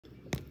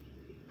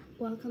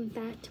Welcome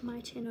back to my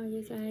channel,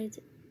 you guys.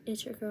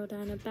 It's your girl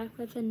Dianna, back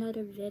with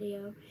another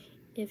video.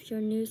 If you're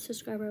a new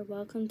subscriber,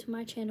 welcome to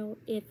my channel.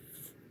 If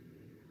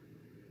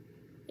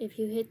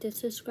you hit the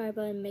subscribe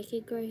button, make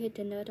it great, hit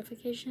the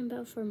notification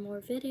bell for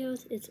more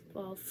videos. It's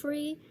all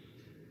free.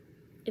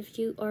 If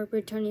you are a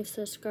returning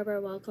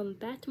subscriber, welcome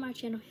back to my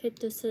channel.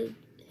 Hit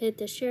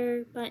the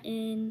share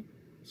button.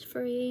 It's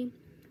free.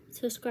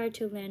 Subscribe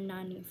to Land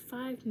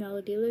 95,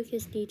 Melody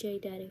Lucas,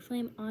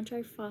 djdadyflame,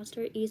 Andre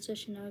Foster, Issa,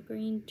 Chanel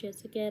Green,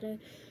 Jessie Geta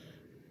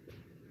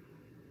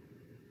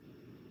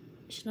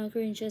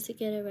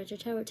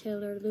Reginald,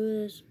 Taylor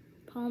Lewis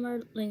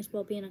Palmer. Links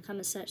will be in the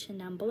comment section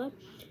down below.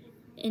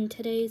 In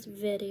today's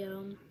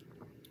video,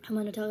 I'm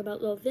going to talk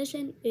about low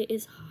vision. It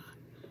is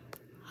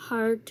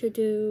hard to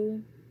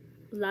do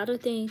a lot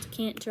of things.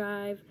 Can't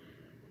drive.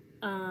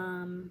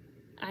 I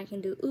can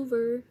do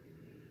Uber.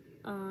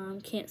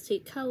 Can't see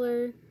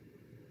color.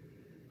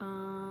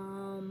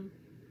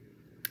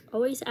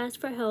 Always ask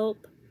for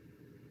help.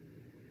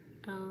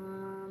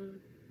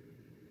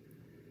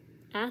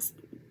 Ask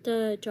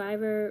the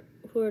driver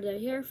who they're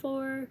here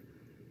for.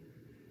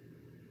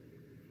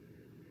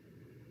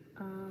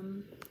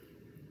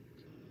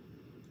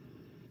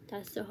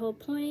 That's the whole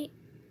point.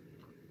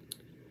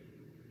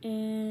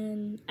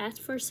 And ask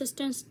for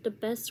assistance the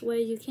best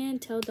way you can.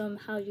 Tell them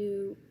how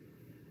you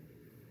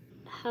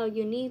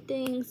need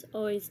things.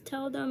 Always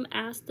tell them,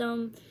 ask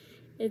them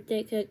if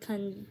they could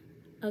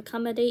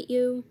accommodate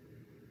you.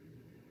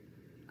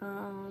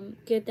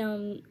 Give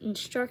them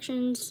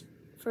instructions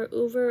for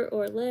Uber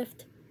or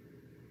Lyft,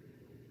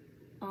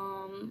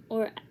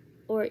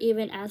 or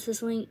even ask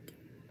this link.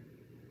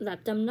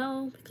 Let them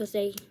know, because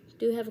they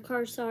do have a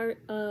car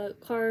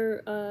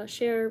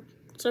share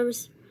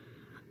service.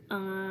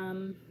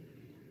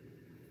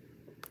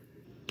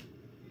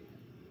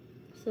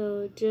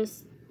 So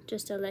just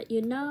to let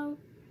you know,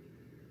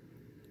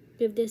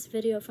 give this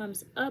video a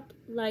thumbs up,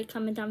 like,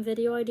 comment down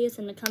video ideas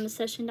in the comment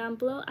section down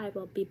below. I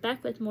will be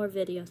back with more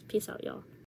videos. Peace out, y'all.